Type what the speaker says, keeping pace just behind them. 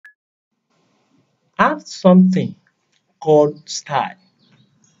have something called style.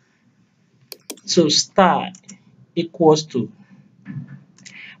 So style equals to,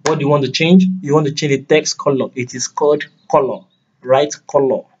 what do you want to change? You want to change the text color. It is called color. Right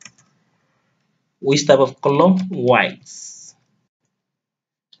color. Which type of color? White.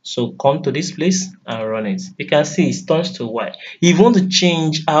 So come to this place and run it. You can see it turns to white. If you want to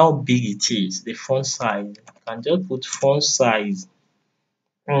change how big it is, the font size, you can just put font size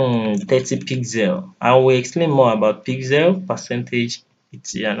 30 pixel. I will explain more about pixel, percentage,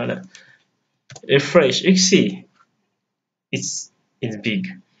 it's another. Refresh, you see it's big.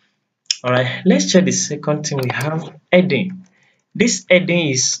 Alright, let's check the second thing. We have heading. This heading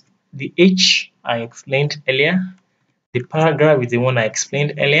is the H I explained earlier. The paragraph is the one I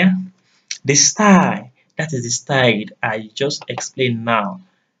explained earlier. The style, that is the style I just explained now.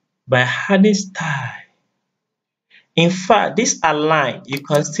 By adding style, in fact, this align, you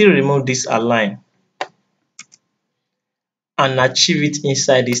can still remove this align and achieve it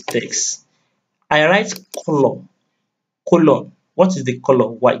inside this text. I write color, colon. What is the color?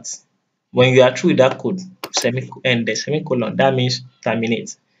 White. When you are through with that code, and the semicolon, that means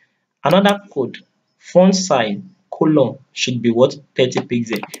terminate. Another code, font size, colon, should be what? 30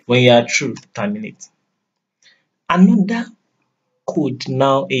 pixels. When you are through, terminate. Another code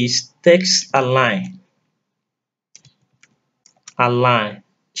now is text align. Align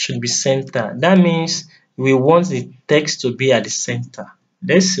should be center. That means we want the text to be at the center.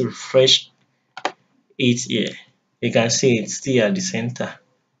 Let's refresh it here. You can see it's still at the center.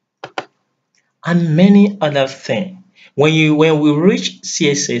 And many other things. When we reach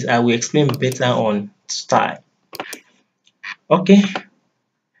CSS, I will explain better on style. Okay.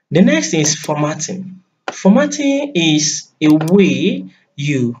 The next is formatting. Formatting is a way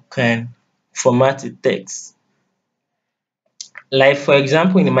you can format the text. Like for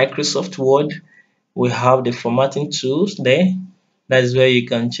example, in Microsoft Word, we have the formatting tools there. That's where you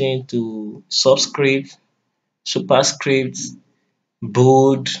can change to subscript, superscript,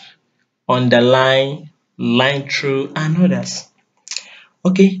 bold, underline, line through, and others.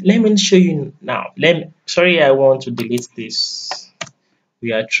 Okay, let me show you now. Sorry, I want to delete this.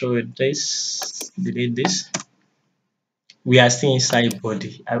 We are through this. Delete this. We are still inside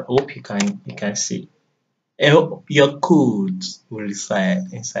body. I hope you can see. Your code will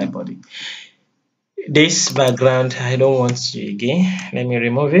reside inside body. This background, I don't want to again. Let me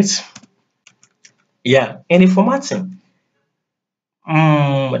remove it. Yeah, in the formatting.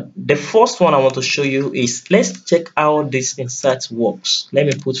 The first one I want to show you is, let's check how this insert works. Let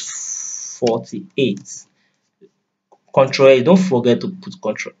me put 48. Control A. Don't forget to put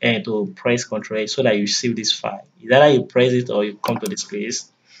Control A, to press Control A so that you save this file. Either you press it or you come to this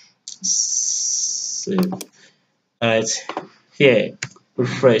place. Save. Alright, here,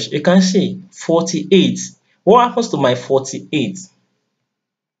 refresh. You can see 48. What happens to my 48?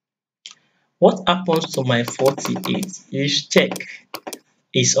 What happens to my 48? You should check.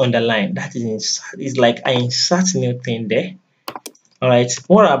 Is underlined. That is insert. It's like I insert new thing there. Alright,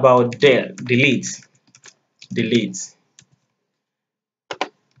 what about there? Delete. Delete.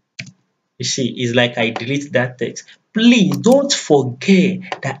 You see, it's like I delete that text. Please don't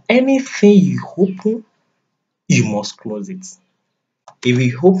forget that anything you open, you must close it. If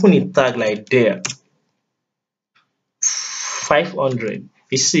you open a tag like there, 500,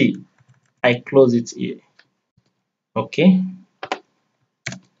 you see, I close it here. Okay,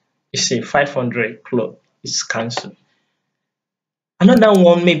 you see 500 close, it's cancelled. Another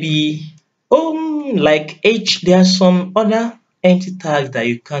one maybe like H, there are some other empty tags that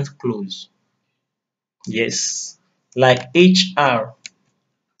you can't close. Yes, like HR.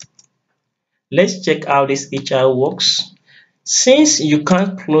 Let's check how this HR works. Since you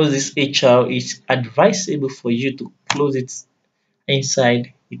can't close this HR, it's advisable for you to close it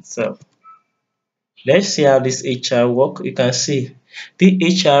inside itself. Let's see how this HR works. You can see the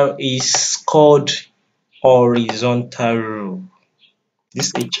HR is called horizontal row.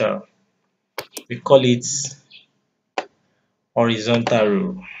 This HR, we call it horizontal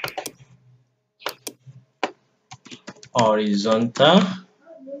row. Horizontal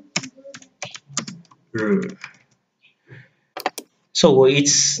row. So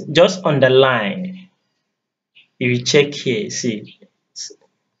it's just underline. If you check here, see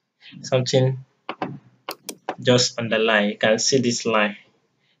something just underline. You can see this line.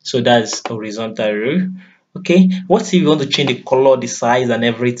 So that's horizontal row. Okay, what if you want to change the color, the size, and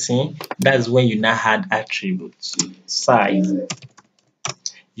everything? That's when you now add attributes. Size,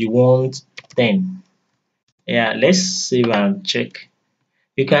 you want 10. Yeah, let's save and check.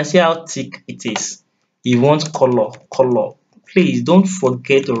 You can see how thick it is. You want color. Please don't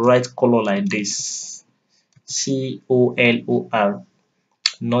forget to write color like this. COLOR,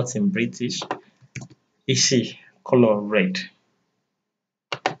 not in British. You see, color red.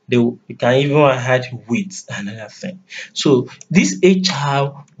 You can even add width, another thing. So this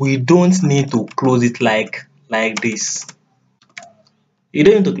HR, we don't need to close it like this. You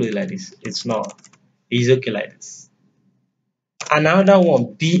don't need to close it like this. It's not. It's okay like this. Another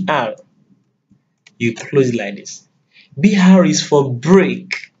one, BR, you close it like this. BR is for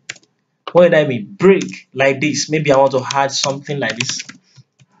break. What do I mean? Break like this. Maybe I want to add something like this.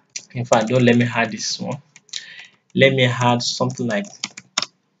 In fact, don't let me add this one. Let me add something like,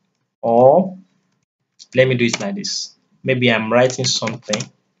 or let me do it like this. Maybe I'm writing something,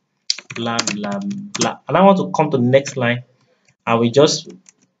 blah blah blah, and I want to come to the next line. I will just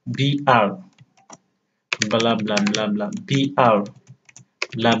BR, blah blah blah blah, BR,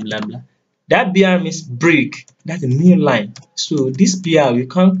 blah blah blah. That BR means break. That's a new line. So this BR, you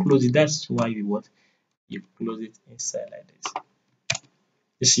can't close it. That's why you what? You close it inside like this.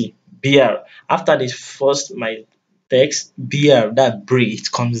 You see, BR. After this first my text, BR, that break, it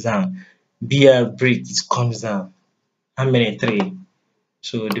comes down. BR break, it comes down. How many? 3.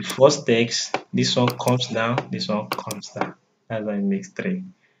 So the first text, this one comes down, this one comes down. That's why it makes 3.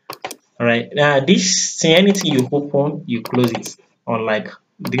 Alright, now this thing, anything you open, you close it. Unlike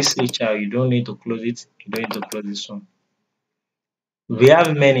this HR, you don't need to close it, you don't need to close this one. We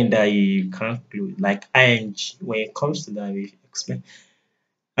have many that you can't close, like ing. When it comes to that, we explain.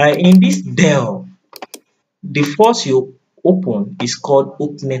 In this del, the first you open is called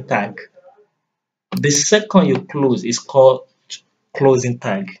opening tag. The second you close is called closing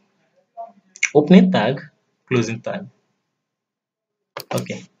tag. Opening tag, closing tag.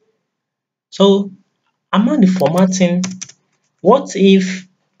 Okay. So among the formatting, what if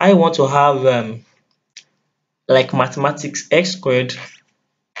I want to have like mathematics x squared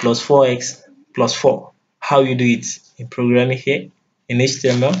plus 4x plus 4? How you do it in programming here in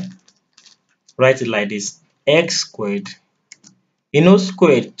HTML? Write it like this: x squared. You know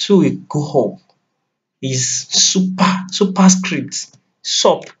squared 2 will go up is superscript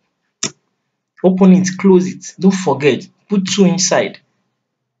sup. Open it, close it. Don't forget, put 2 inside.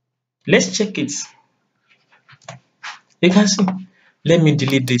 Let's check it. You can see. Let me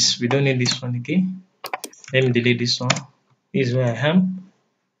delete this. We don't need this one again. Let me delete this one. This is where I am.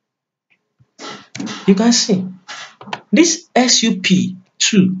 You can see this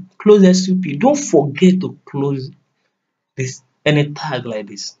SUP2, close SUP. Don't forget to close this any tag like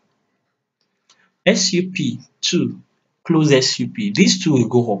this. SUP2, close SUP. These two will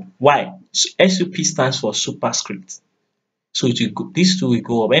go up. Why? SUP stands for superscript. So it will go, these two will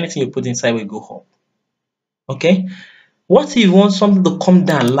go up. Anything you put inside will go up. Okay? What if you want something to come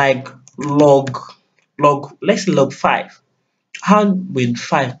down like log, let's say log 5. How will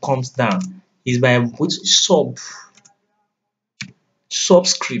 5 comes down? Is by which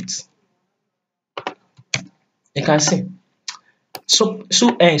subscript. You can see. Sub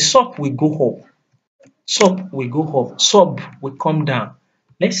will go up. Sub will go up. Sub will come down.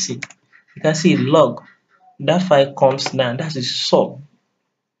 Let's see. You can see log. That 5 comes down. That is sub,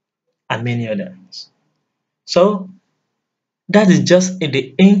 and many others. So that is just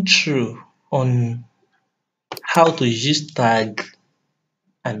the intro on how to use tag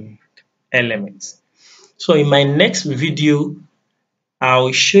and elements. So in my next video,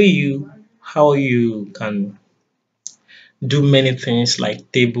 I'll show you how you can do many things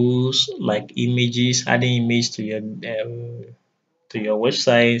like tables, like images, adding image to your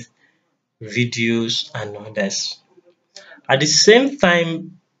website, videos, and others. At the same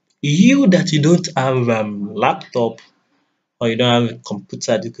time, you that you don't have laptop or you don't have a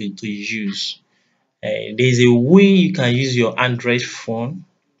computer to use, there's a way you can use your Android phone.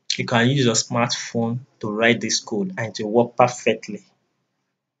 You can use your smartphone to write this code and it will work perfectly.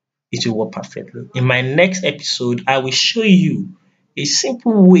 It will work perfectly. In my next episode, I will show you a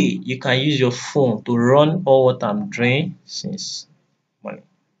simple way you can use your phone to run all what I'm doing since morning.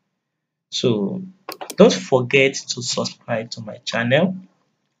 So don't forget to subscribe to my channel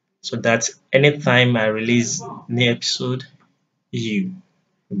so that anytime I release new episode, you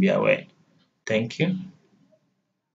will be aware. Thank you.